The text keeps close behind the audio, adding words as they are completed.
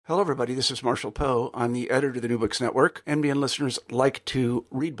Hello, everybody. This is Marshall Poe. I'm the editor of the New Books Network. NBN listeners like to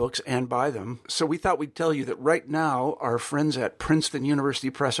read books and buy them. So we thought we'd tell you that right now, our friends at Princeton University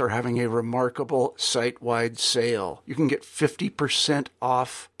Press are having a remarkable site-wide sale. You can get 50%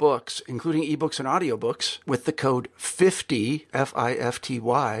 off books, including ebooks and audiobooks, with the code 50,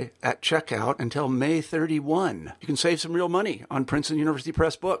 F-I-F-T-Y, at checkout until May 31. You can save some real money on Princeton University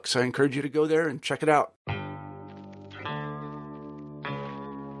Press books. I encourage you to go there and check it out.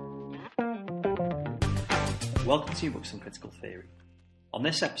 Welcome to New Books and Critical Theory. On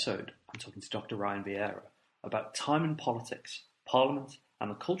this episode, I'm talking to Dr. Ryan Vieira about Time and Politics, Parliament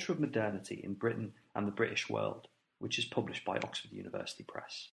and the Culture of Modernity in Britain and the British World, which is published by Oxford University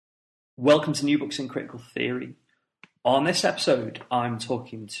Press. Welcome to New Books in Critical Theory. On this episode, I'm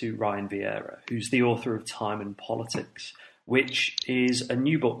talking to Ryan Vieira, who's the author of Time and Politics, which is a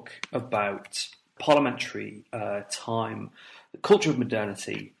new book about parliamentary time, the culture of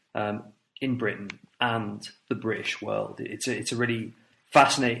modernity in Britain and the British world. It's a really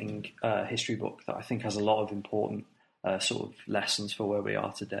fascinating history book that I think has a lot of important sort of lessons for where we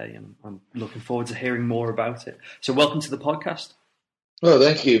are today, and I'm looking forward to hearing more about it. So welcome to the podcast. Oh,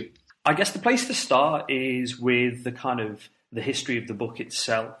 thank you. I guess the place to start is with the kind of the history of the book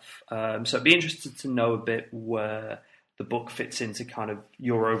itself. So I'd be interested to know a bit where the book fits into kind of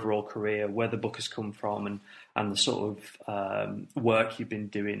your overall career, where the book has come from, and the sort of work you've been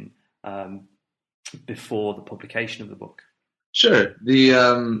doing before the publication of the book. Sure.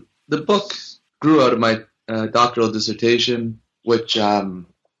 The book grew out of my doctoral dissertation, which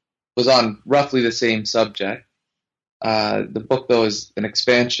was on roughly the same subject. The book, though, is an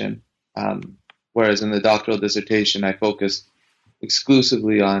expansion, whereas in the doctoral dissertation I focused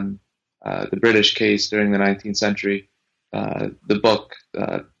exclusively on the British case during the 19th century. The book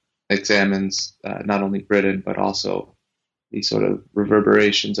examines not only Britain, but also the sort of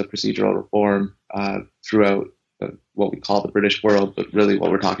reverberations of procedural reform throughout what we call the British world, but really what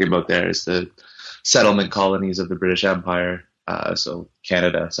we're talking about there is the settlement colonies of the British Empire, so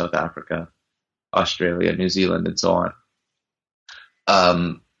Canada, South Africa, Australia, New Zealand, and so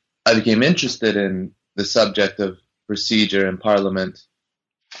on. I became interested in the subject of procedure in Parliament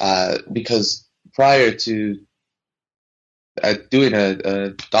because prior to doing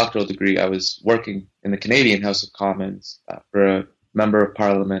a doctoral degree, I was working in the Canadian House of Commons for a member of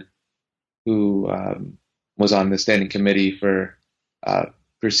Parliament who was on the standing committee for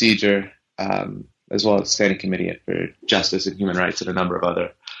procedure, as well as standing committee for justice and human rights and a number of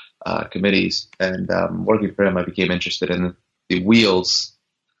other committees. And working for him, I became interested in the wheels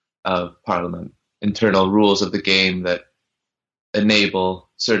of Parliament, internal rules of the game that enable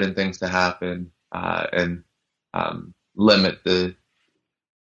certain things to happen and limit the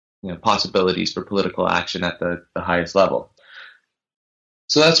possibilities for political action at the highest level.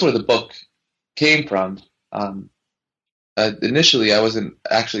 So that's where the book came from. Initially, I wasn't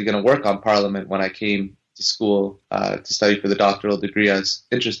actually going to work on Parliament when I came to school to study for the doctoral degree. I was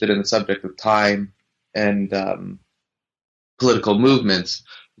interested in the subject of time and political movements,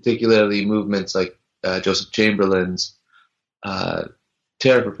 particularly movements like Joseph Chamberlain's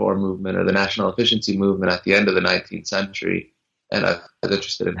tariff reform movement or the national efficiency movement at the end of the 19th century. And I was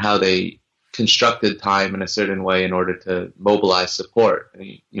interested in how they constructed time in a certain way in order to mobilize support,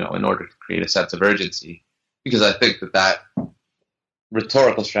 in order to create a sense of urgency. Because I think that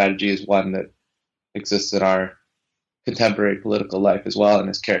rhetorical strategy is one that exists in our contemporary political life as well and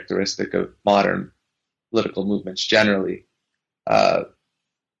is characteristic of modern political movements generally. I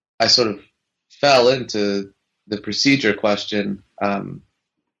sort of fell into the procedure question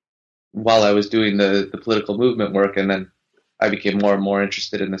while I was doing the political movement work, and then I became more and more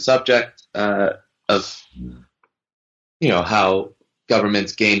interested in the subject of how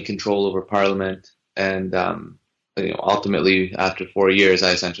governments gain control over Parliament, and ultimately after 4 years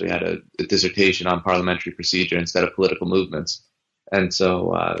I essentially had a dissertation on parliamentary procedure instead of political movements. And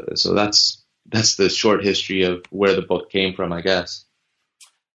so that's the short history of where the book came from, I guess.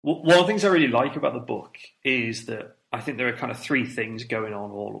 One of the things I really like about the book is that I think there are kind of three things going on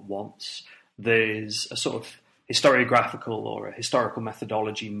all at once. There's a sort of historiographical or a historical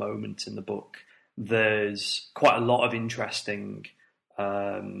methodology moment in the book. There's quite a lot of interesting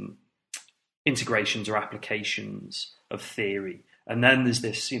integrations or applications of theory. And then there's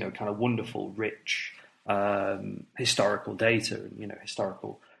this, kind of wonderful, rich historical data and,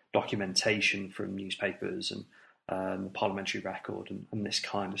 historical documentation from newspapers and the parliamentary record and this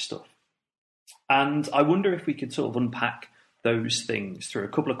kind of stuff. And I wonder if we could sort of unpack those things through a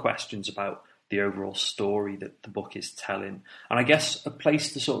couple of questions about the overall story that the book is telling. And I guess a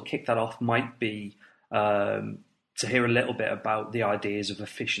place to sort of kick that off might be to hear a little bit about the ideas of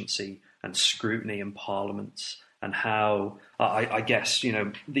efficiency and scrutiny in parliaments, and how I guess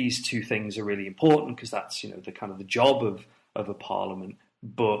these two things are really important because that's the kind of the job of a parliament,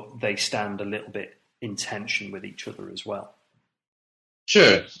 but they stand a little bit in tension with each other as well.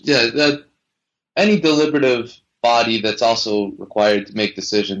 Sure. Yeah. Any deliberative body that's also required to make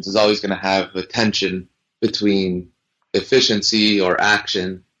decisions is always going to have a tension between efficiency or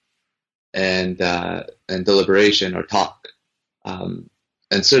action and deliberation or talk. And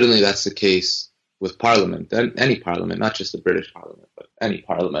certainly that's the case with Parliament, and any Parliament, not just the British Parliament, but any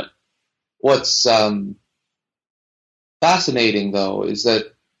Parliament. What's fascinating, though, is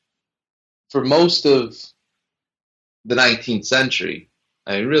that for most of the 19th century,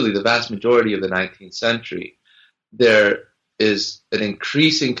 really the vast majority of the 19th century, there is an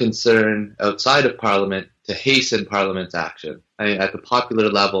increasing concern outside of Parliament to hasten Parliament's action. At the popular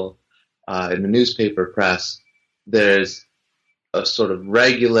level, in the newspaper press, there's a sort of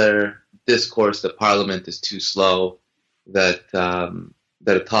regular discourse that Parliament is too slow, that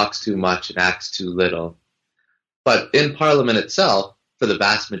it talks too much and acts too little. But in Parliament itself, for the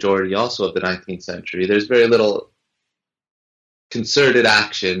vast majority also of the 19th century, there's very little concerted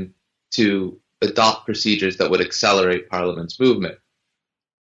action to adopt procedures that would accelerate Parliament's movement,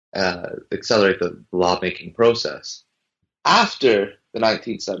 accelerate the lawmaking process. After the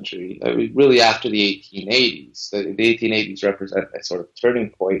 19th century, really after the 1880s, the 1880s represent a sort of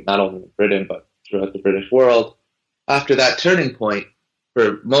turning point, not only in Britain, but throughout the British world. After that turning point,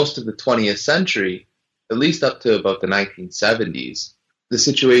 for most of the 20th century, at least up to about the 1970s, the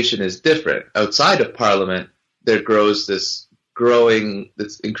situation is different. Outside of Parliament, there grows this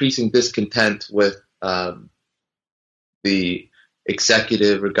increasing discontent with the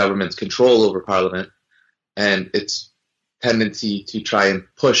executive or government's control over Parliament and its tendency to try and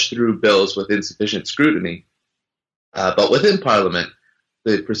push through bills with insufficient scrutiny. But within Parliament,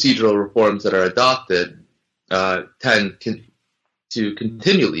 the procedural reforms that are adopted tend to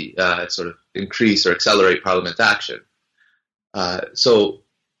continually sort of increase or accelerate Parliament's action. So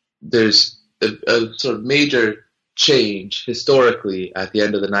there's a sort of major change historically at the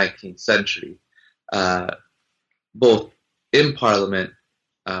end of the 19th century, both in Parliament,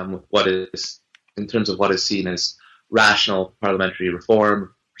 with what is, in terms of what is seen as rational parliamentary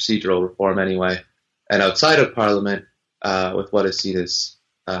reform, procedural reform anyway, and outside of Parliament, with what is seen as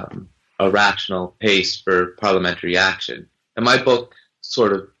a rational pace for parliamentary action. And my book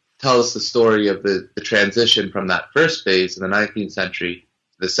sort of tells the story of the transition from that first phase in the 19th century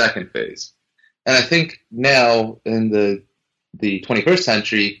to the second phase. And I think now in the 21st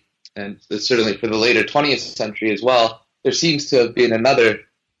century, and certainly for the later 20th century as well, there seems to have been another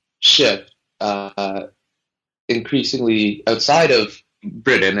shift, increasingly outside of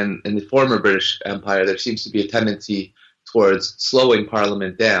Britain and in the former British Empire. There seems to be a tendency towards slowing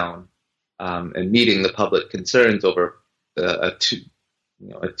Parliament down and meeting the public concerns over a too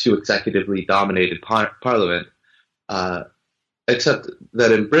executively dominated Parliament. Except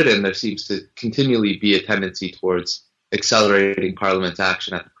that in Britain, there seems to continually be a tendency towards accelerating Parliament's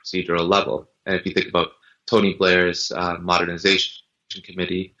action at the procedural level. And if you think about Tony Blair's Modernization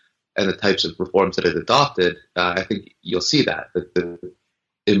Committee and the types of reforms that it adopted, I think you'll see that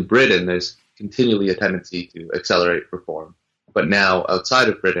in Britain, there's continually a tendency to accelerate reform. But now, outside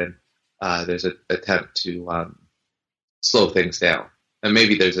of Britain, there's an attempt to slow things down. And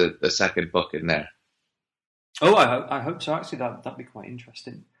maybe there's a second book in there. Oh, I hope so. Actually, that'd be quite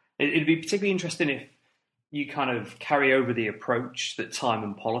interesting. It'd be particularly interesting if you kind of carry over the approach that Time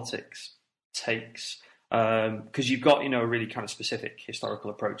and Politics takes, because you've got a really kind of specific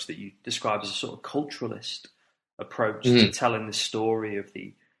historical approach that you describe as a sort of culturalist approach to telling the story of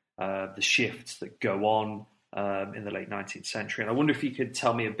the shifts that go on in the late 19th century. And I wonder if you could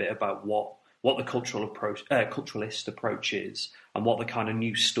tell me a bit about what the culturalist approach is and what the kind of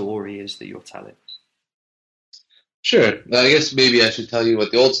new story is that you're telling. Sure. I guess maybe I should tell you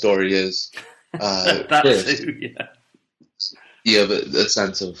what the old story is. That too, yeah. You have a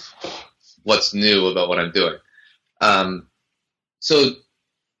sense of what's new about what I'm doing. So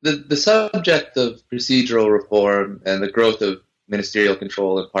the subject of procedural reform and the growth of ministerial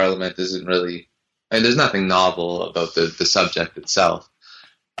control in Parliament isn't really, there's nothing novel about the subject itself.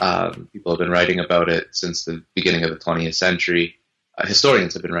 People have been writing about it since the beginning of the 20th century.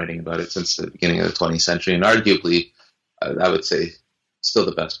 Historians have been writing about it since the beginning of the 20th century, and arguably, I would say, still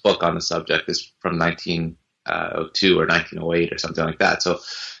the best book on the subject is from 1902 or 1908 or something like that. So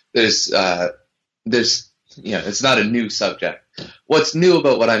there's it's not a new subject. What's new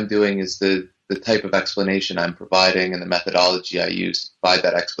about what I'm doing is the type of explanation I'm providing and the methodology I use to provide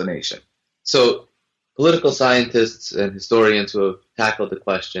that explanation. So political scientists and historians who have tackled the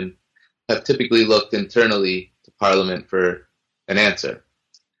question have typically looked internally to Parliament for an answer.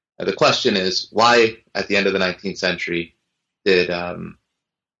 The question is, why at the end of the 19th century did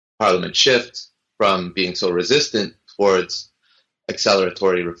Parliament shift from being so resistant towards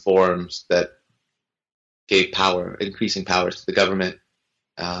acceleratory reforms that gave increasing powers to the government,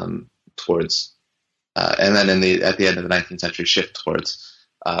 towards, and then at the end of the 19th century, shift towards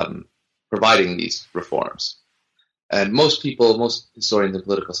providing these reforms. And most historians and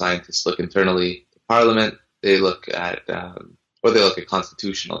political scientists look internally to Parliament. They look at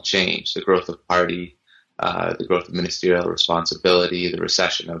constitutional change, the growth of party, the growth of ministerial responsibility, the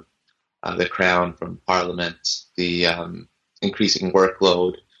recession of the Crown from Parliament, the increasing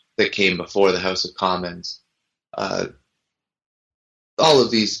workload that came before the House of Commons. All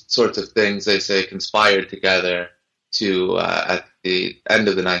of these sorts of things, they say, conspired together to, at the end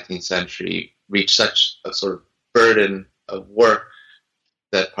of the 19th century, reach such a sort of burden of work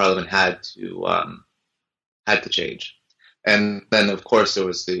that Parliament had to change. And then, of course, there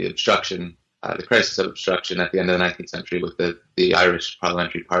was the obstruction, the crisis of obstruction at the end of the 19th century with the Irish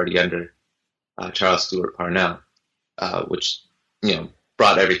Parliamentary Party under Charles Stewart Parnell, which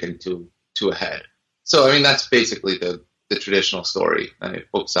brought everything to a head. So, I mean, that's basically the traditional story. It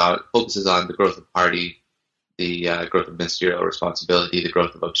focuses on the growth of party, the growth of ministerial responsibility, the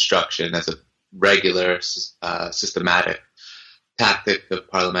growth of obstruction as a regular, systematic tactic of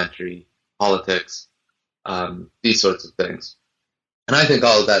parliamentary politics, these sorts of things. And I think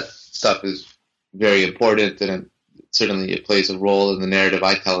all of that stuff is very important, and certainly it plays a role in the narrative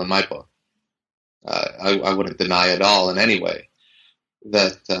I tell in my book. I wouldn't deny at all in any way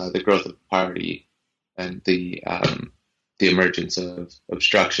that the growth of party and the emergence of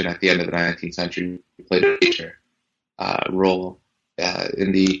obstruction at the end of the 19th century played a major role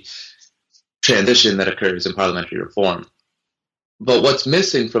in the transition that occurs in parliamentary reform. But what's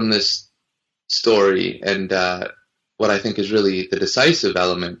missing from this story, and what I think is really the decisive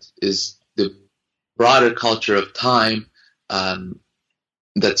element, is the broader culture of time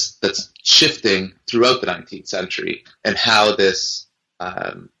that's shifting throughout the 19th century, and how this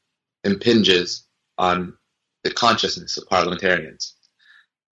impinges on the consciousness of parliamentarians.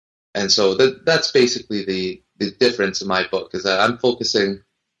 And so that's basically the difference in my book, is that I'm focusing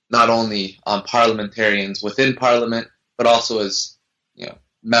not only on parliamentarians within Parliament, but also as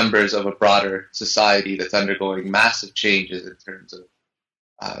members of a broader society that's undergoing massive changes in terms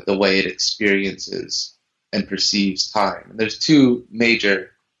of the way it experiences and perceives time. And there's two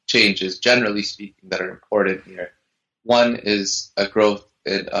major changes, generally speaking, that are important here. One is a growth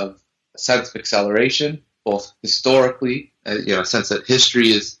of a sense of acceleration, both historically, a sense that history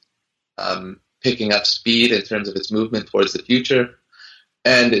is picking up speed in terms of its movement towards the future,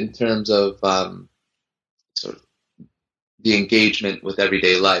 and in terms of sort of the engagement with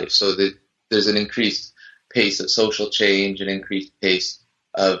everyday life. So there's an increased pace of social change, an increased pace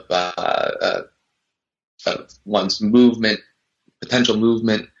of one's potential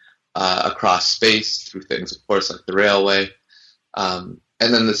movement across space through things, of course, like the railway. And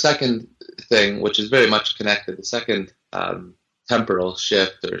then the second thing, which is very much connected, the second temporal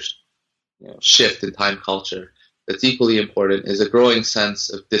shift or shift in time culture that's equally important, is a growing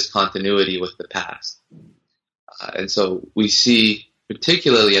sense of discontinuity with the past. And so we see,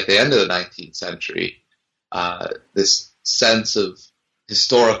 particularly at the end of the 19th century, this sense of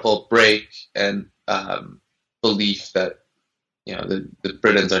historical break and belief that the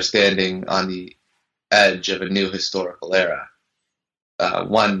Britons are standing on the edge of a new historical era,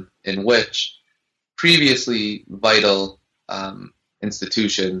 one in which previously vital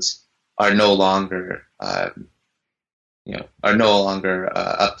institutions are no longer up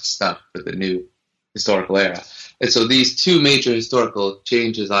to snuff for the new historical era. And so these two major historical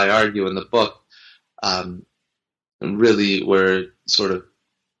changes, I argue in the book, really were sort of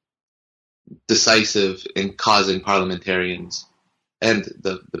decisive in causing parliamentarians and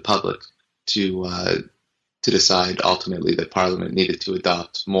the public to decide ultimately that Parliament needed to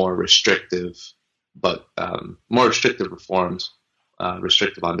adopt more restrictive reforms,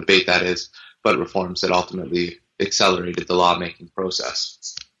 restrictive on debate, that is, but reforms that ultimately accelerated the lawmaking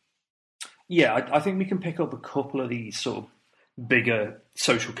process. Yeah, I think we can pick up a couple of these sort of bigger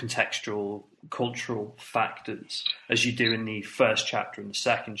social, contextual, cultural factors, as you do in the first chapter and the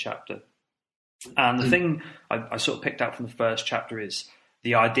second chapter. And the thing I sort of picked out from the first chapter is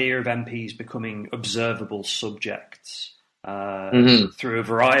the idea of MPs becoming observable subjects through a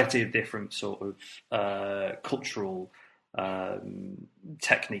variety of different sort of cultural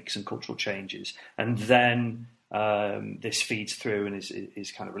techniques and cultural changes. And then this feeds through and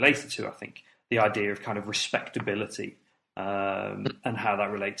is kind of related to, I think, the idea of kind of respectability and how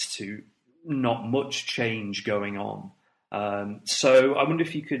that relates to not much change going on. So I wonder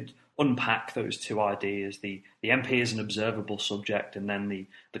if you could unpack those two ideas, the MP as an observable subject and then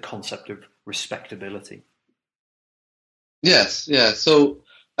the concept of respectability. Yes, yeah. So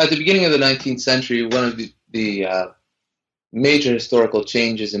at the beginning of the 19th century, one of the major historical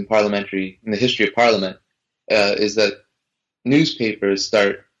changes in the history of Parliament is that newspapers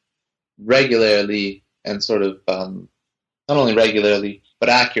start regularly and sort of, not only regularly, but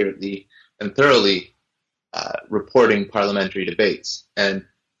accurately and thoroughly reporting parliamentary debates. And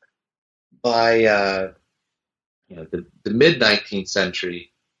by the mid-19th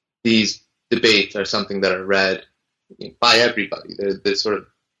century, these debates are something that are read by everybody. They're sort of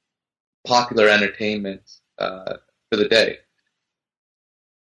popular entertainment for the day.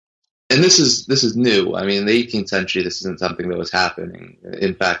 And this is new. I mean, in the 18th century, this isn't something that was happening.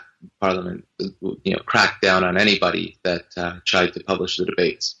 In fact, Parliament, cracked down on anybody that tried to publish the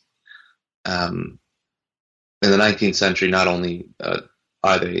debates. In the 19th century, not only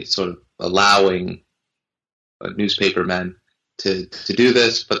are they sort of allowing newspapermen to do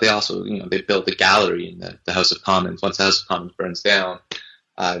this, but they also, they built a gallery in the House of Commons. Once the House of Commons burns down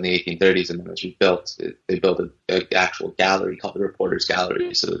in the 1830s and then was rebuilt, they built an actual gallery called the Reporters'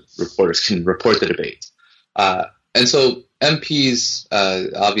 Gallery, so that reporters can report the debates. And so MPs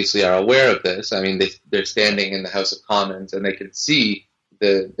obviously are aware of this. I mean, they're standing in the House of Commons and they can see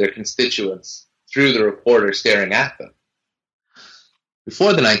their constituents through the reporter staring at them.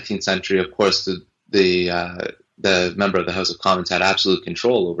 Before the 19th century, of course, the member of the House of Commons had absolute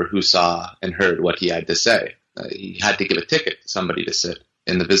control over who saw and heard what he had to say. He had to give a ticket to somebody to sit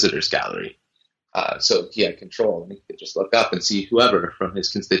in the visitors' gallery. So he had control, and he could just look up and see whoever from his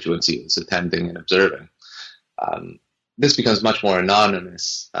constituency was attending and observing. This becomes much more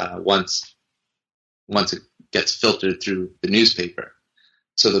anonymous once it gets filtered through the newspaper.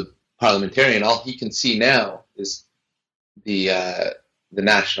 So the parliamentarian, all he can see now is the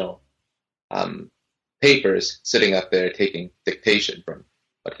national papers sitting up there taking dictation from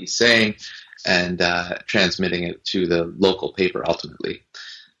what he's saying and transmitting it to the local paper ultimately.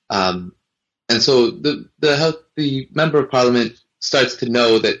 And so the member of parliament starts to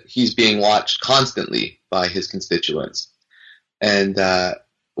know that he's being watched constantly by his constituents. And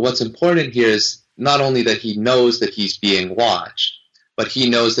what's important here is not only that he knows that he's being watched, but he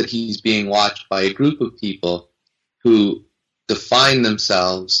knows that he's being watched by a group of people who define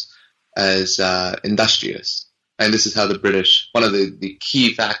themselves as industrious. And this is how the British, one of the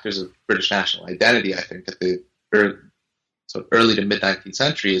key factors of British national identity, I think, at the early to mid-19th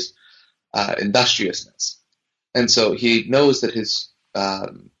century is industriousness. And so he knows that his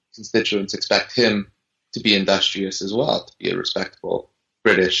constituents expect him to be industrious as well, to be a respectable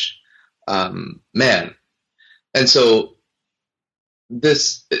British man. And so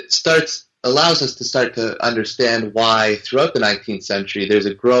this allows us to start to understand why throughout the 19th century there's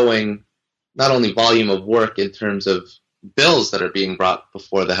a growing not only volume of work in terms of bills that are being brought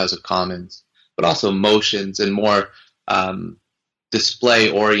before the House of Commons, but also motions and more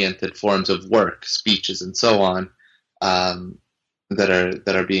display-oriented forms of work, speeches and so on, that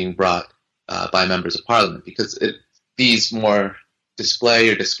are being brought by members of Parliament, because these more display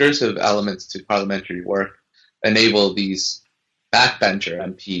or discursive elements to parliamentary work enable these backbencher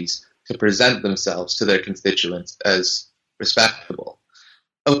MPs to present themselves to their constituents as respectable.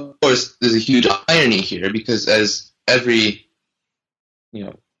 Of course, there's a huge irony here, because as every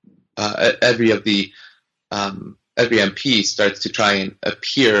MP starts to try and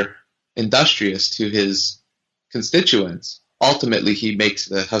appear industrious to his constituents, ultimately he makes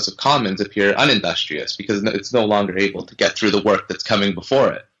the House of Commons appear unindustrious, because it's no longer able to get through the work that's coming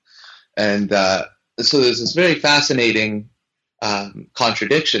before it. And so there's this very fascinating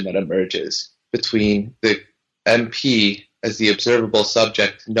contradiction that emerges between the MP as the observable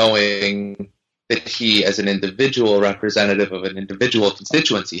subject knowing that he, as an individual representative of an individual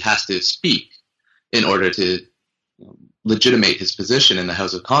constituency, has to speak in order to legitimate his position in the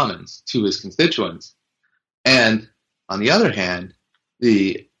House of Commons to his constituents. And on the other hand,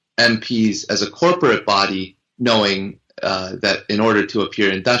 the MPs as a corporate body knowing that in order to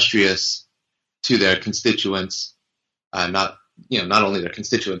appear industrious to their constituents, not only their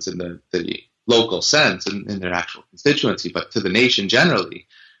constituents in the local sense in their actual constituency, but to the nation generally,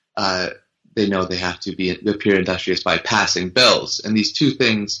 they know they have to appear industrious by passing bills. And these two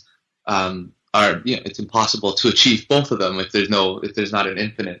things it's impossible to achieve both of them if there's not an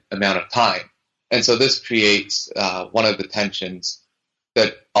infinite amount of time. And so this creates one of the tensions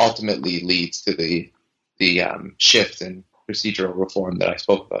that ultimately leads to the shift in procedural reform that I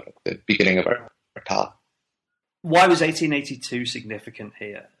spoke about at the beginning of our talk. Why was 1882 significant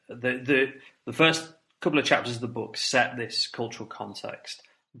here? The first couple of chapters of the book set this cultural context,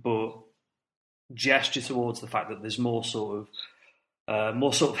 but gesture towards the fact that there's more sort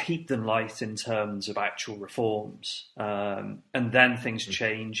of heat than light in terms of actual reforms, and then things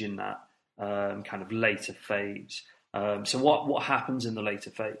change in that kind of later phase. So what happens in the later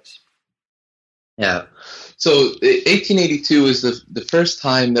phase? Yeah, so 1882 is the first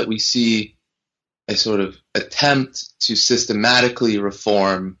time that we see a sort of attempt to systematically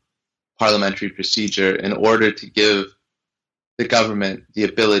reform parliamentary procedure in order to give the government the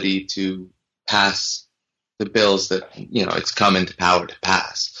ability to pass the bills that it's come into power to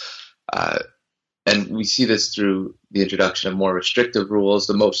pass. And we see this through the introduction of more restrictive rules.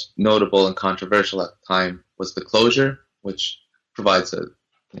 The most notable and controversial at the time was the closure, which provides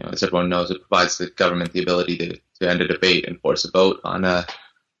as everyone knows, it provides the government the ability to end a debate and force a vote on a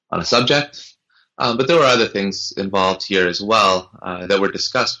subject. But there were other things involved here as well that were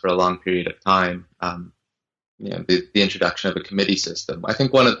discussed for a long period of time. The introduction of a committee system. I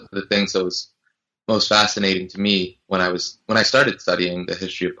think one of the things that was most fascinating to me when I started studying the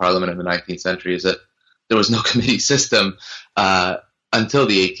history of Parliament in the 19th century is that there was no committee system until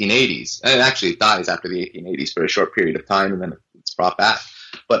the 1880s. And actually it dies after the 1880s for a short period of time, and then it's brought back.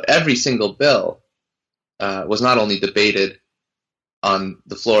 But every single bill was not only debated on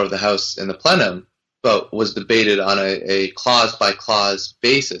the floor of the House in the plenum, but was debated on a clause-by-clause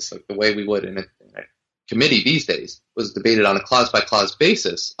basis, like the way we would in a committee these days, was debated on a clause-by-clause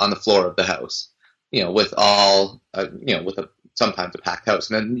basis on the floor of the House, with sometimes a packed House.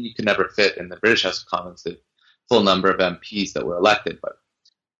 And then you could never fit in the British House of Commons the full number of MPs that were elected, but,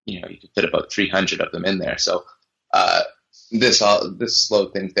 you could fit about 300 of them in there. So this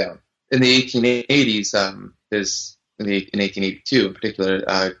slowed things down. In the 1880s, in 1882 in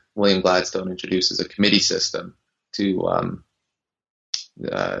particular, William Gladstone introduces a committee system to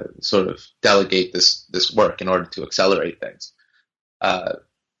sort of delegate this work in order to accelerate things.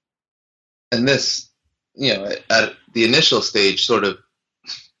 And this, at the initial stage, sort of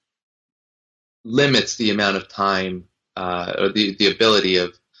limits the amount of time or the ability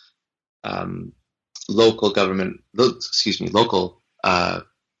of local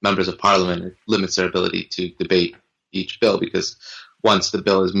members of Parliament. It limits their ability to debate each bill, because once the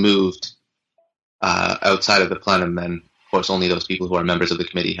bill is moved outside of the plenum, then of course only those people who are members of the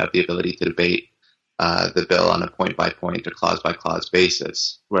committee have the ability to debate the bill on a point-by-point or clause-by-clause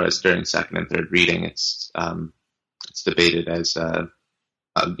basis. Whereas during second and third reading, it's debated as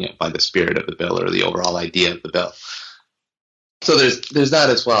by the spirit of the bill or the overall idea of the bill. So there's that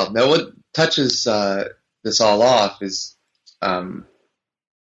as well. Now, what touches this all off is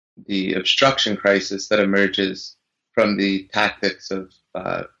the obstruction crisis that emerges from the tactics of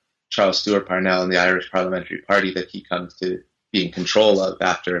Charles Stewart Parnell and the Irish Parliamentary Party that he comes to be in control of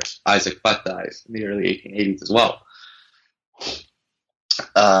after Isaac Butt dies in the early 1880s as well.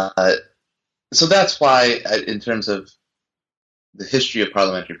 So that's why, in terms of the history of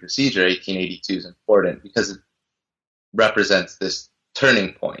parliamentary procedure, 1882 is important, because it represents this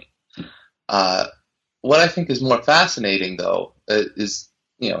turning point. What I think is more fascinating, though, is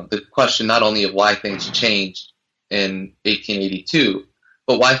the question not only of why things changed in 1882,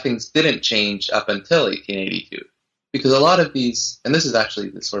 but why things didn't change up until 1882. Because a lot of these, and this is actually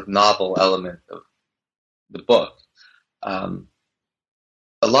the sort of novel element of the book, a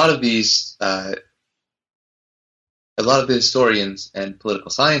lot of the historians and political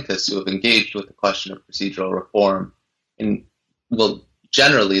scientists who have engaged with the question of procedural reform,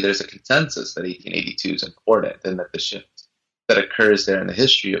 generally there's a consensus that 1882 is important, and that the shift that occurs there in the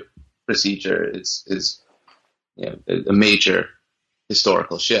history of procedure is a major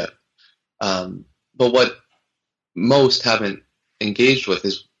historical shift. But what most haven't engaged with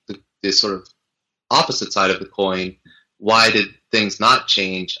is the sort of opposite side of the coin. Why did things not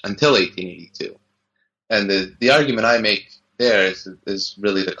change until 1882? And the argument I make there is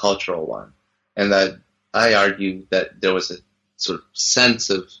really the cultural one, and that I argue that there was a sort of sense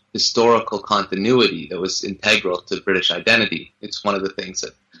of historical continuity that was integral to British identity. It's one of the things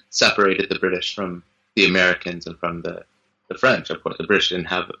that separated the British from the Americans and from the French. Of course, the British didn't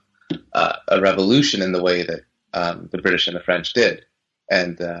have a revolution in the way that the British and the French did.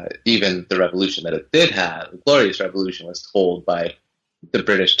 And even the revolution that it did have, the Glorious Revolution, was told by the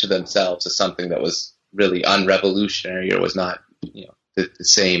British to themselves as something that was really unrevolutionary, or was not the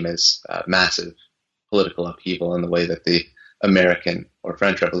same as massive political upheaval in the way that the American or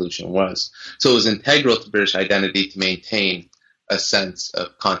French Revolution was. So it was integral to British identity to maintain a sense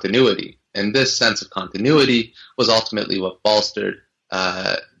of continuity. And this sense of continuity was ultimately what bolstered,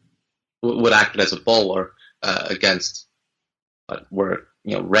 what acted as a bulwark against what were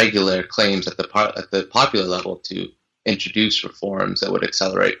regular claims at the popular level to introduce reforms that would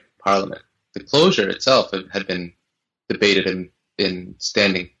accelerate Parliament. The closure itself had been debated in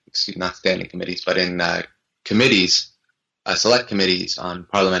not standing committees, but in committees, select committees on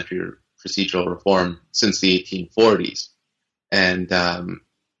parliamentary procedural reform since the 1840s. And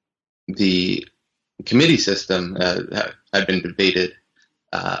the committee system had been debated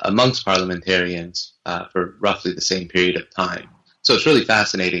amongst parliamentarians for roughly the same period of time. So it's really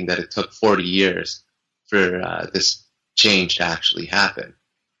fascinating that it took 40 years for this change to actually happen,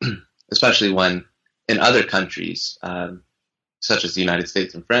 especially when in other countries, such as the United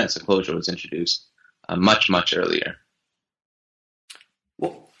States and France, the closure was introduced much, much earlier.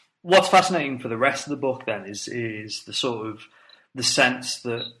 Well, what's fascinating for the rest of the book then is the sort of the sense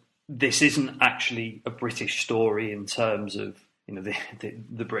that this isn't actually a British story in terms of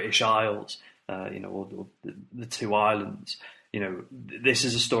the British Isles, or the two islands. This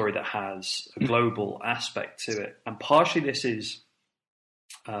is a story that has a global aspect to it, and partially this is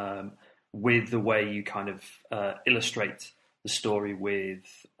with the way you kind of illustrate the story with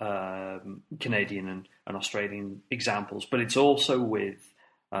Canadian and Australian examples, but it's also with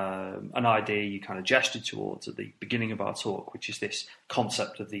an idea you kind of gestured towards at the beginning of our talk, which is this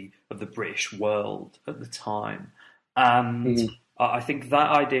concept of the British world at the time. And I think that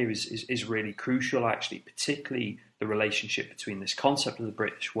idea is really crucial, actually, particularly the relationship between this concept of the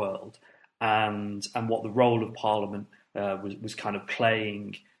British world and what the role of Parliament was kind of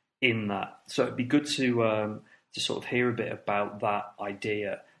playing in that. So it'd be good to sort of hear a bit about that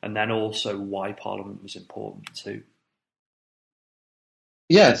idea, and then also why Parliament was important too.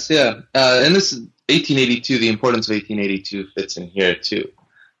 Yes, yeah. And this is 1882, the importance of 1882 fits in here too.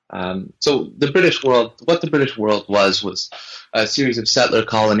 So the British world, what the British world was a series of settler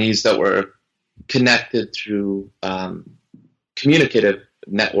colonies that were connected through communicative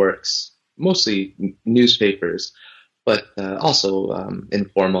networks, mostly newspapers, but also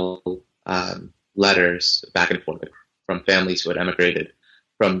informal letters back and forth from families who had emigrated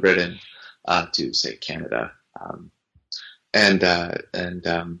from Britain to, say, Canada, and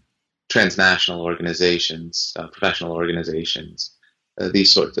transnational organizations, professional organizations,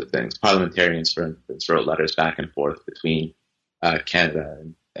 these sorts of things. Parliamentarians, for instance, wrote letters back and forth between Canada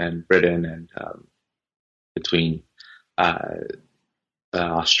and Britain, and between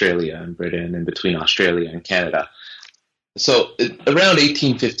Australia and Britain, and between Australia and Canada. So around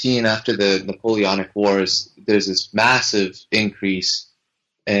 1815, after the Napoleonic Wars, there's this massive increase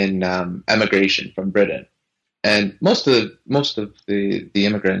in emigration from Britain, and most of the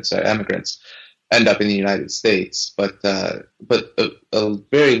immigrants end up in the United States, but a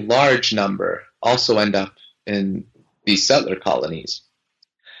very large number also end up in these settler colonies.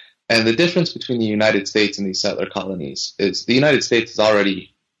 And the difference between the United States and these settler colonies is the United States is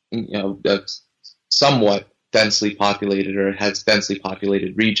already, somewhat densely populated, or has densely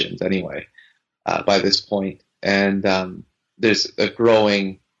populated regions anyway, by this point. And there's a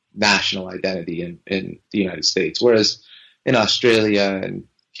growing national identity in the United States, whereas in Australia and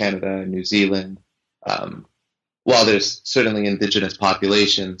Canada and New Zealand, while there's certainly indigenous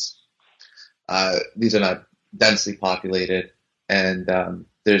populations, these are not densely populated, and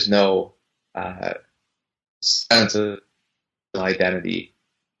there's no sense of identity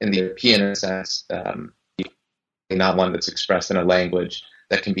in the European sense, not one that's expressed in a language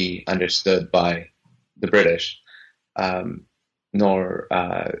that can be understood by the British, nor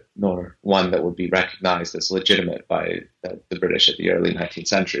one that would be recognized as legitimate by the British at the early 19th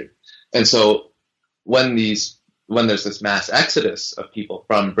century. And so when there's this mass exodus of people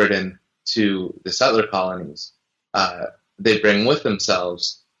from Britain to the settler colonies, they bring with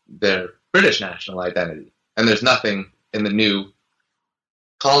themselves their British national identity. And there's nothing in the new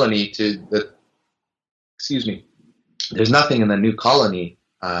colony there's nothing in the new colony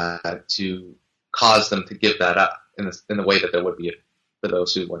to cause them to give that up in the way that there would be for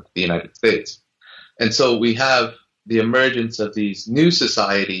those who went to the United States. And so we have the emergence of these new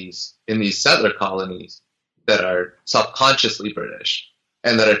societies in these settler colonies that are self-consciously British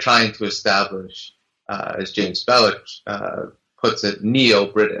and that are trying to establish, as James Belloc puts it,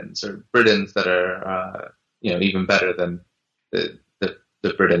 neo-Britons, or Britons that are even better than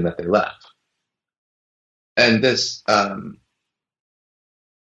the Britain that they left. And this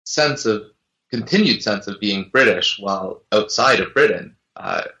continued sense of being British while outside of Britain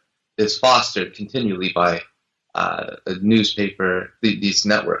is fostered continually by a newspaper, these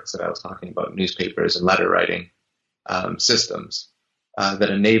networks that I was talking about, newspapers and letter writing systems. that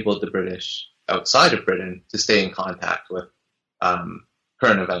enabled the British outside of Britain to stay in contact with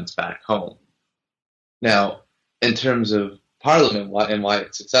current events back home. Now, in terms of Parliament and why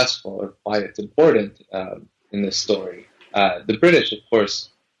it's successful or why it's important in this story, the British, of course,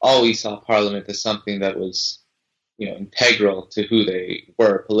 always saw Parliament as something that was, integral to who they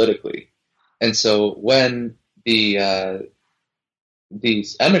were politically. And so when these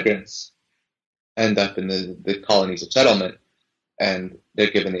emigrants end up in the colonies of settlement and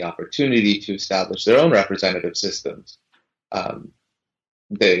they're given the opportunity to establish their own representative systems,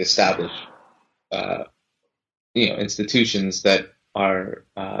 they establish institutions that are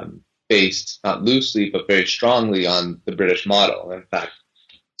based not loosely but very strongly on the British model. In fact,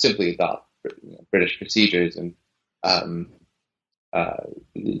 simply adopt British procedures and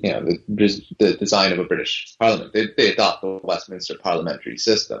the design of a British Parliament. They adopt the Westminster parliamentary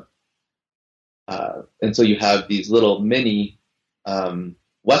system, and so you have these little mini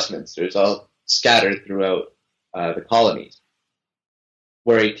Westminsters all scattered throughout the colonies.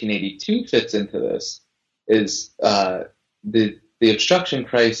 Where 1882 fits into this is the obstruction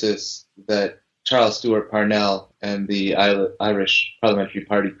crisis that Charles Stewart Parnell and the Irish Parliamentary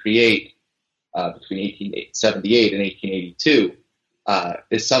Party create between 1878 and 1882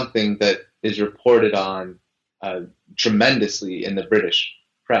 is something that is reported on tremendously in the British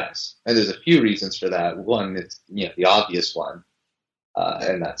press. And there's a few reasons for that. One is the obvious one,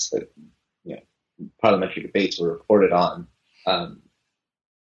 and that's that parliamentary debates were reported on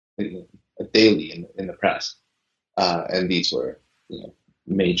daily in the press, and these were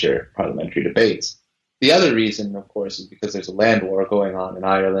major parliamentary debates. The other reason, of course, is because there's a land war going on in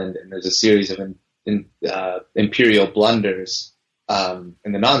Ireland, and there's a series of imperial blunders in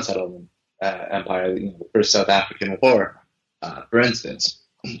the non-settlement empire, the First South African War, for instance.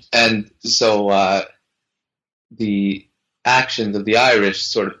 And so the actions of the Irish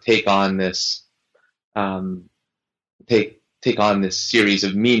sort of take on this series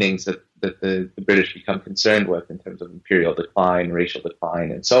of meanings that the British become concerned with in terms of imperial decline, racial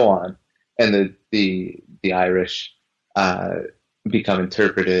decline, and so on. And the Irish become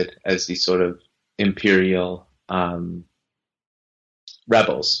interpreted as these sort of imperial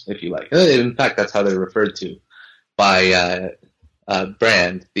rebels, if you like. In fact, that's how they're referred to by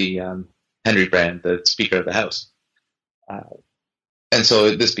Brand, Henry Brand, the Speaker of the House. And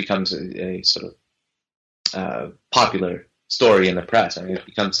so this becomes a sort of popular story in the press. I mean, it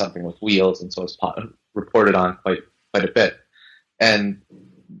becomes something with wheels, and so it's reported on quite a bit. And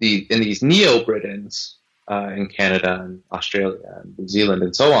in these Neo-Britons in Canada and Australia and New Zealand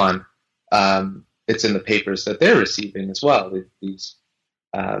and so on, it's in the papers that they're receiving as well, these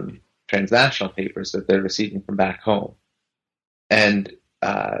transnational papers that they're receiving from back home. And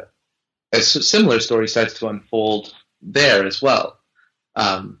a similar story starts to unfold there as well.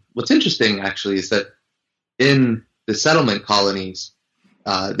 What's interesting, actually, is that in the settlement colonies,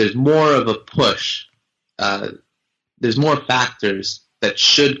 there's more of a push. There's more factors that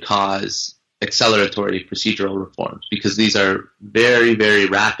should cause acceleratory procedural reforms, because these are very, very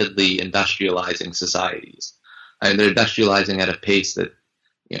rapidly industrializing societies. And they're industrializing at a pace that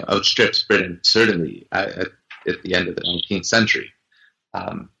outstrips Britain, certainly at the end of the 19th century.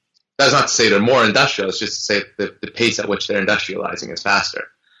 That's not to say they're more industrial, it's just to say that the pace at which they're industrializing is faster.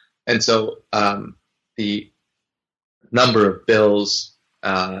 And so the number of bills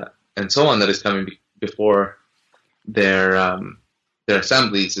and so on that is coming before their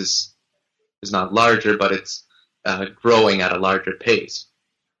assemblies is not larger, but it's growing at a larger pace.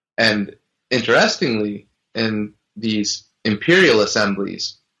 And interestingly, in these imperial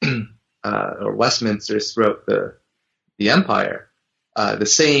assemblies or Westminsters throughout the empire, the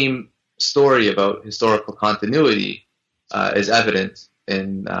same story about historical continuity is evident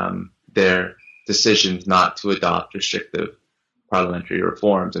in their decisions not to adopt restrictive parliamentary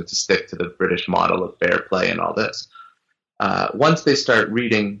reforms and to stick to the British model of fair play and all this. Once they start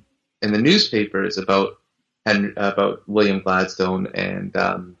reading in the newspapers about William Gladstone and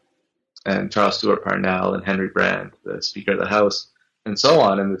Charles Stewart Parnell and Henry Brand, the Speaker of the House, and so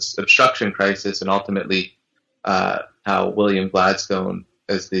on, and this obstruction crisis, and ultimately how William Gladstone,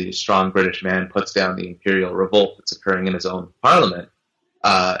 as the strong British man, puts down the imperial revolt that's occurring in his own parliament,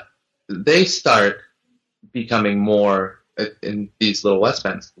 they start becoming more, in these little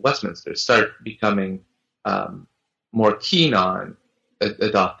Westminsters, start becoming more keen on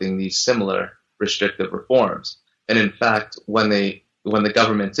adopting these similar restrictive reforms. And in fact, when the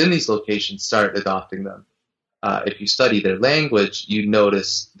governments in these locations start adopting them, if you study their language, you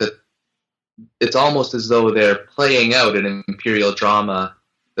notice that it's almost as though they're playing out an imperial drama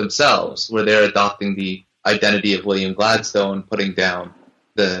themselves, where they're adopting the identity of William Gladstone, putting down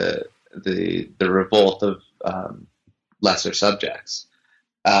the revolt of lesser subjects.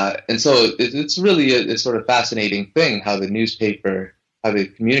 And so it's really a sort of fascinating thing how the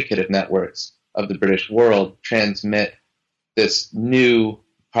communicative networks of the British world transmit this new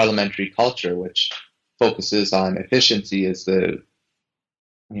parliamentary culture, which focuses on efficiency as the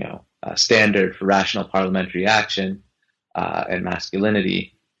standard for rational parliamentary action and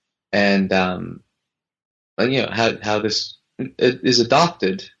masculinity, and how this is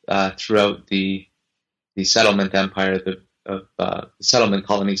adopted throughout the settlement empire of the settlement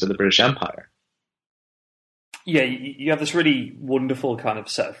colonies of the British Empire. Yeah, you have this really wonderful kind of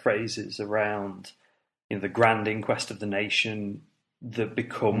set of phrases around the grand inquest of the nation that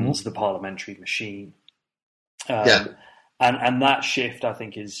becomes the parliamentary machine. And that shift, I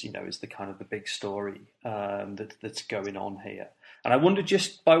think, is the kind of the big story that's going on here. And I wonder,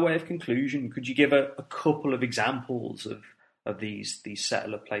 just by way of conclusion, could you give a couple of examples of these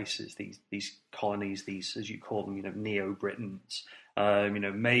settler places, these colonies, these, as you call them, neo-Britons,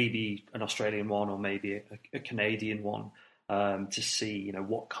 maybe an Australian one or maybe a Canadian one, to see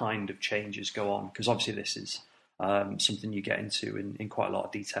what kind of changes go on? Because obviously this is something you get into in quite a lot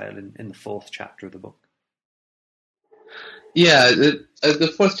of detail in the fourth chapter of the book. Yeah,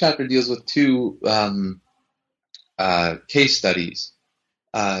 the fourth chapter deals with two case studies.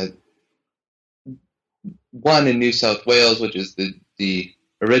 One in New South Wales, which is the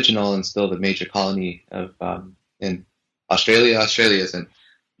original and still the major colony of in Australia. Australia isn't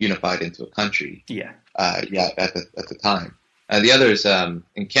unified into a country yet at the time. The other is in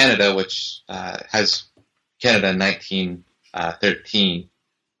Canada, which has Canada in 1913.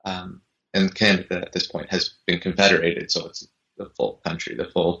 And Canada at this point has been confederated, so it's the full country, the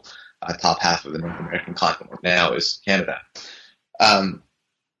full top half of the North American continent now is Canada.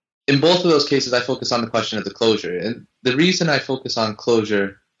 In both of those cases, I focus on the question of the closure. And the reason I focus on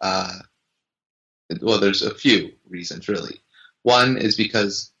closure, there's a few reasons, really. One is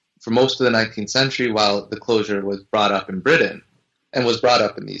because for most of the 19th century, while the closure was brought up in Britain and was brought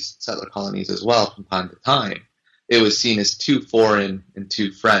up in these settler colonies as well from time to time, it was seen as too foreign and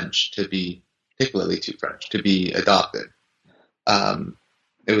too French to be, particularly too French, to be adopted.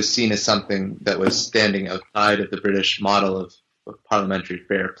 It was seen as something that was standing outside of the British model of parliamentary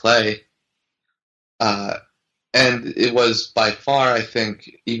fair play. And it was by far, I think,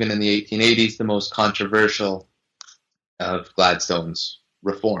 even in the 1880s, the most controversial of Gladstone's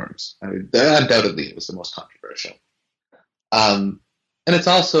reforms. Undoubtedly, it was the most controversial. And it's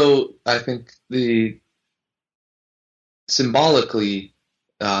also, I think, symbolically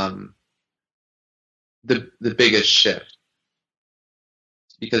the biggest shift,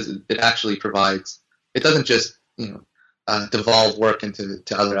 because it actually provides, it doesn't just devolve work into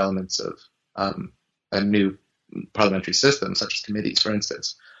other elements of a new parliamentary system, such as committees, for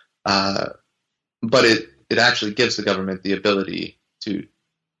instance, but it actually gives the government the ability to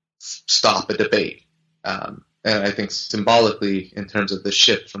stop a debate. And I think symbolically, in terms of the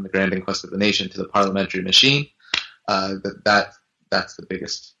shift from the grand inquest of the nation to the parliamentary machine, that's the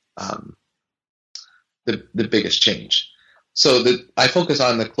biggest the biggest change. So I focus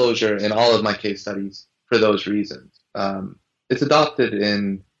on the closure in all of my case studies for those reasons. It's adopted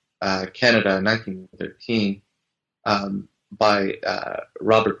in Canada in 1913 by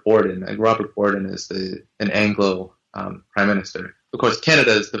Robert Borden, and Robert Borden is an Anglo prime minister. Of course,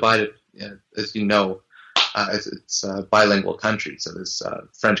 Canada is divided, as you know, it's a bilingual country. So there's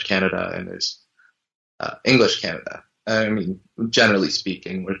French Canada and there's English Canada. I mean, generally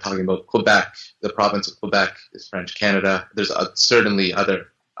speaking, we're talking about Quebec. The province of Quebec is French Canada. There's certainly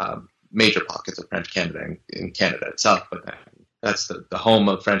other major pockets of French Canada in Canada itself, but that's the home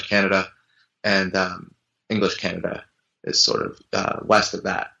of French Canada, and English Canada is sort of west of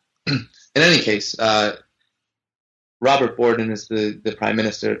that. In any case, Robert Borden is the Prime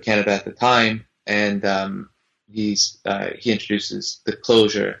Minister of Canada at the time, and he introduces the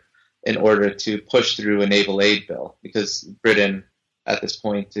closure in order to push through a naval aid bill, because Britain at this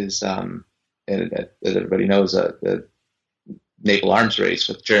point is, as everybody knows, the naval arms race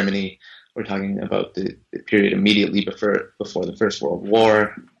with Germany. We're talking about the period immediately before the First World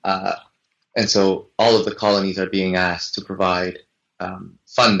War. And so all of the colonies are being asked to provide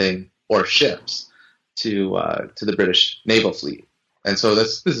funding or ships to the British naval fleet. And so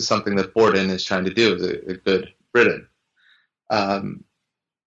this is something that Borden is trying to do as a good Briton.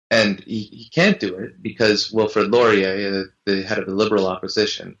 And he can't do it because Wilfrid Laurier, the head of the Liberal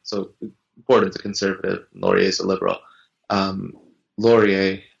opposition, so Borden's a conservative, Laurier is a Liberal.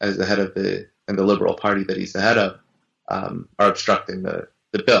 Laurier, as the head of the Liberal Party that he's the head of, are obstructing the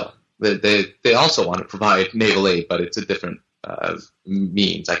bill. They also want to provide naval aid, but it's a different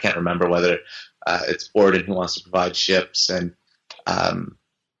means. I can't remember whether it's Borden who wants to provide ships and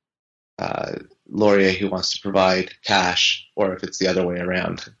Laurier who wants to provide cash, or if it's the other way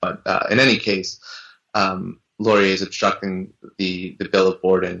around. But in any case, Laurier is obstructing the bill of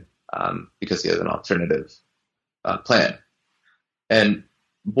Borden because he has an alternative plan. And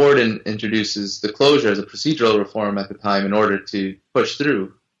Borden introduces the closure as a procedural reform at the time in order to push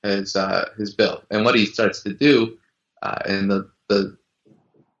through his bill. And what he starts to do in the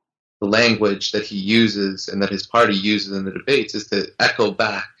language that he uses and that his party uses in the debates is to echo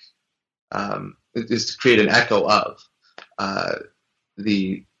back, is to create an echo of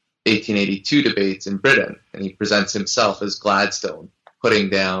the 1882 debates in Britain. And he presents himself as Gladstone, putting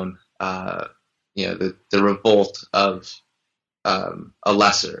down the revolt of a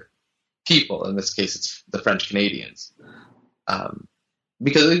lesser people. In this case, it's the French Canadians.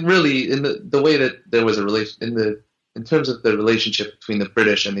 Because it really, in the way that there was a relation, in terms of the relationship between the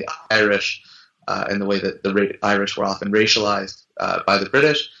British and the Irish, and the way that the Irish were often racialized by the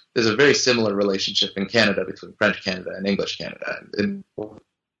British, there's a very similar relationship in Canada between French Canada and English Canada. And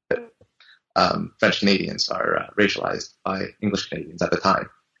French Canadians are racialized by English Canadians at the time.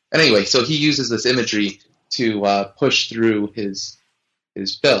 Anyway, so he uses this imagery to push through his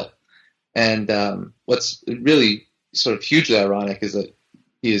bill. And what's really sort of hugely ironic is that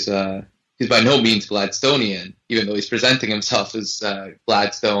he's by no means Gladstonian, even though he's presenting himself as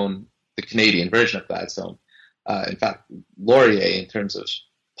Gladstone, the Canadian version of Gladstone. In fact, Laurier, in terms of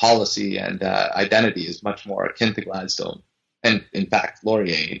policy and identity, is much more akin to Gladstone. And in fact,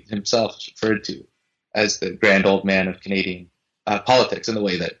 Laurier himself is referred to as the grand old man of Canadian politics, in the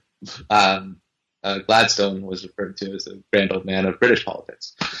way that Gladstone was referred to as the grand old man of British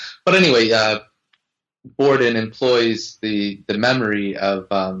politics. But anyway, Borden employs the memory of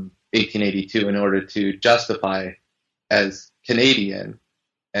 1882 in order to justify as Canadian,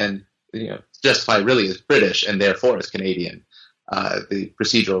 and justify really as British and therefore as Canadian, the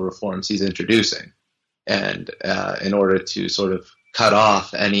procedural reforms he's introducing, and in order to sort of cut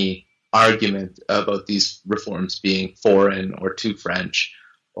off any argument about these reforms being foreign or too French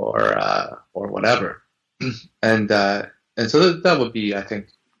or whatever. And so that would be, I think,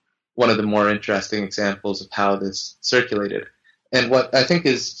 one of the more interesting examples of how this circulated. And what I think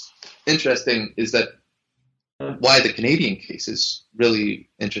is interesting is that why the Canadian case is really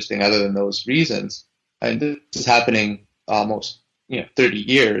interesting, other than those reasons. And this is happening almost 30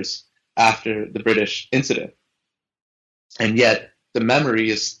 years after the British incident, and yet the memory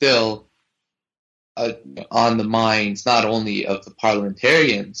is still on the minds not only of the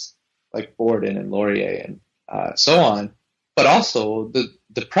parliamentarians like Borden and Laurier and so on, but also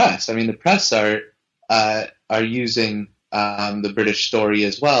the press. I mean, the press are using the British story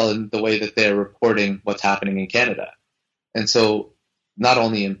as well in the way that they're reporting what's happening in Canada. And so not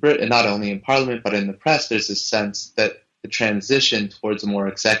only in Britain, not only in Parliament, but in the press, there's this sense that the transition towards a more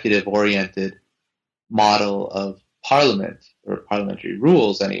executive-oriented model of Parliament, or parliamentary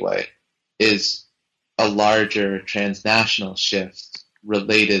rules anyway, is a larger transnational shift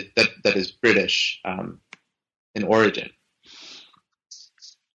related that is British in origin.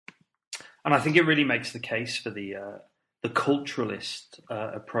 And I think it really makes the case for the culturalist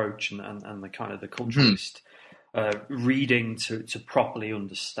approach and the kind of the culturalist reading to properly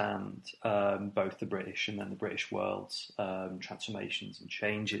understand both the British and then the British world's transformations and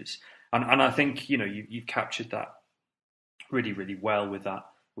changes. And I think you've captured that really, really well with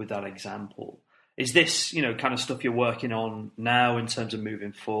that example. Is this kind of stuff you're working on now in terms of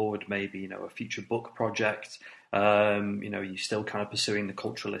moving forward? Maybe a future book project. You're still kind of pursuing the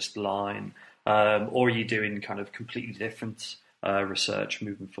culturalist line, or are you doing kind of completely different research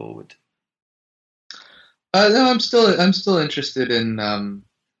moving forward? No, I'm still interested in the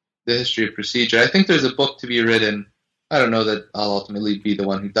history of procedure. I think there's a book to be written. I don't know that I'll ultimately be the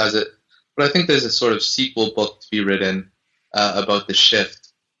one who does it, but I think there's a sort of sequel book to be written about the shift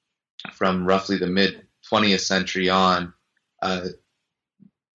from roughly the mid 20th century on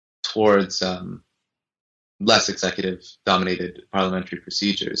towards less executive-dominated parliamentary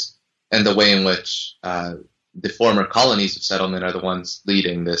procedures, and the way in which the former colonies of settlement are the ones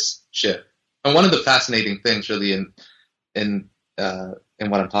leading this shift. And one of the fascinating things, really, in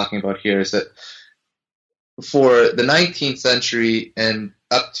what I'm talking about here, is that for the 19th century and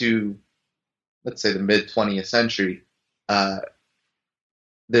up to, let's say, the mid 20th century,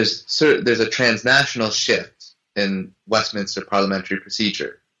 there's a transnational shift in Westminster parliamentary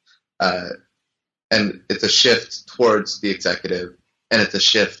procedure, and it's a shift towards the executive, and it's a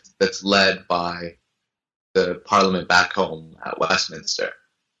shift that's led by the Parliament back home at Westminster.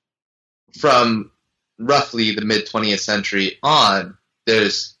 from roughly the mid 20th century on,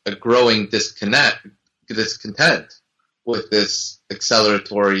 there's a growing discontent with this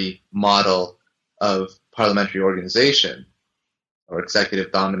acceleratory model of parliamentary organization or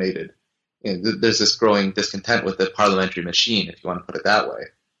executive dominated. There's this growing discontent with the parliamentary machine, if you want to put it that way.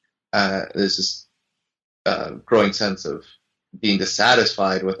 There's this growing sense of being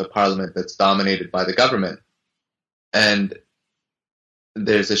dissatisfied with a parliament that's dominated by the government. And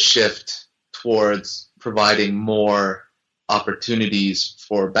there's a shift towards providing more opportunities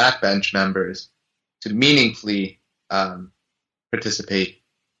for backbench members to meaningfully participate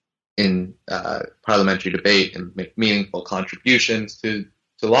in parliamentary debate and make meaningful contributions to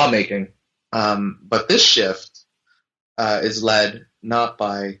lawmaking. But this shift is led not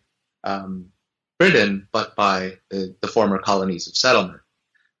by Britain, but by the former colonies of settlement.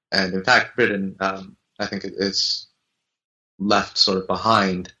 And in fact, Britain, I think, is left sort of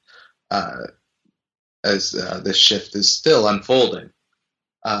behind as this shift is still unfolding.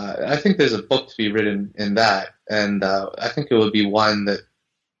 I think there's a book to be written in that, and I think it would be one that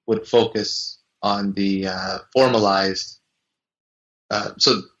would focus on the formalized,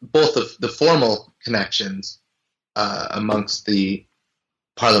 so both of the formal connections amongst the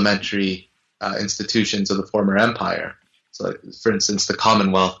parliamentary institutions of the former empire. So, for instance, the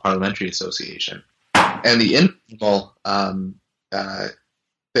Commonwealth Parliamentary Association, and the informal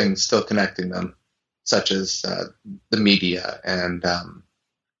things still connecting them, such as the media and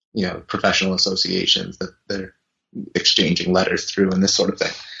professional associations that they're exchanging letters through and this sort of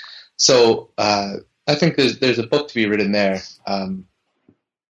thing. So I think there's a book to be written there. I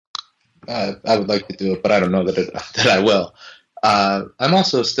would like to do it, but I don't know that I will. I'm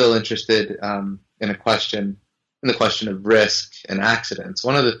also still interested in the question of risk and accidents.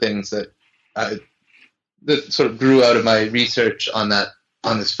 One of the things that sort of grew out of my research on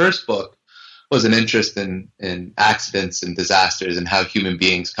this first book was an interest in accidents and disasters and how human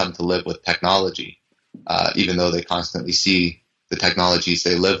beings come to live with technology, even though they constantly see the technologies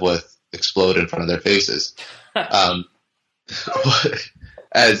they live with explode in front of their faces.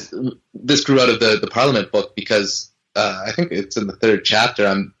 As this grew out of the Parliament book, because I think it's in the third chapter,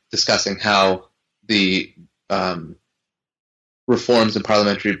 I'm discussing how the reforms in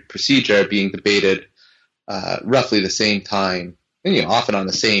parliamentary procedure are being debated roughly the same time, and often on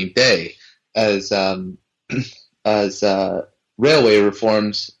the same day as railway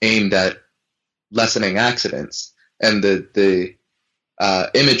reforms aimed at lessening accidents, and the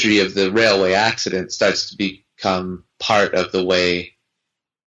imagery of the railway accident starts to become part of the way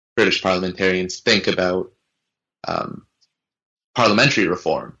British parliamentarians think about parliamentary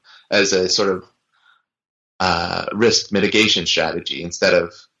reform as a sort of risk mitigation strategy instead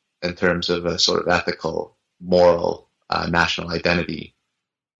of in terms of a sort of ethical, moral, national identity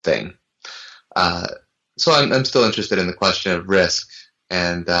thing. So I'm still interested in the question of risk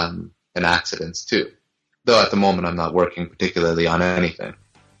and accidents too, though at the moment I'm not working particularly on anything.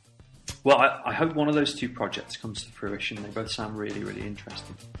 Well, I hope one of those two projects comes to fruition. They both sound really, really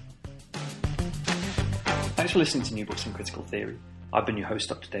interesting. Thanks for listening to New Books in Critical Theory. I've been your host,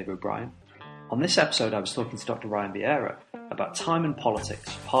 Dr. Dave O'Brien. On this episode, I was talking to Dr. Ryan Vieira about time and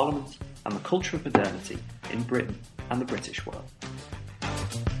politics, Parliament, and the culture of modernity in Britain and the British world.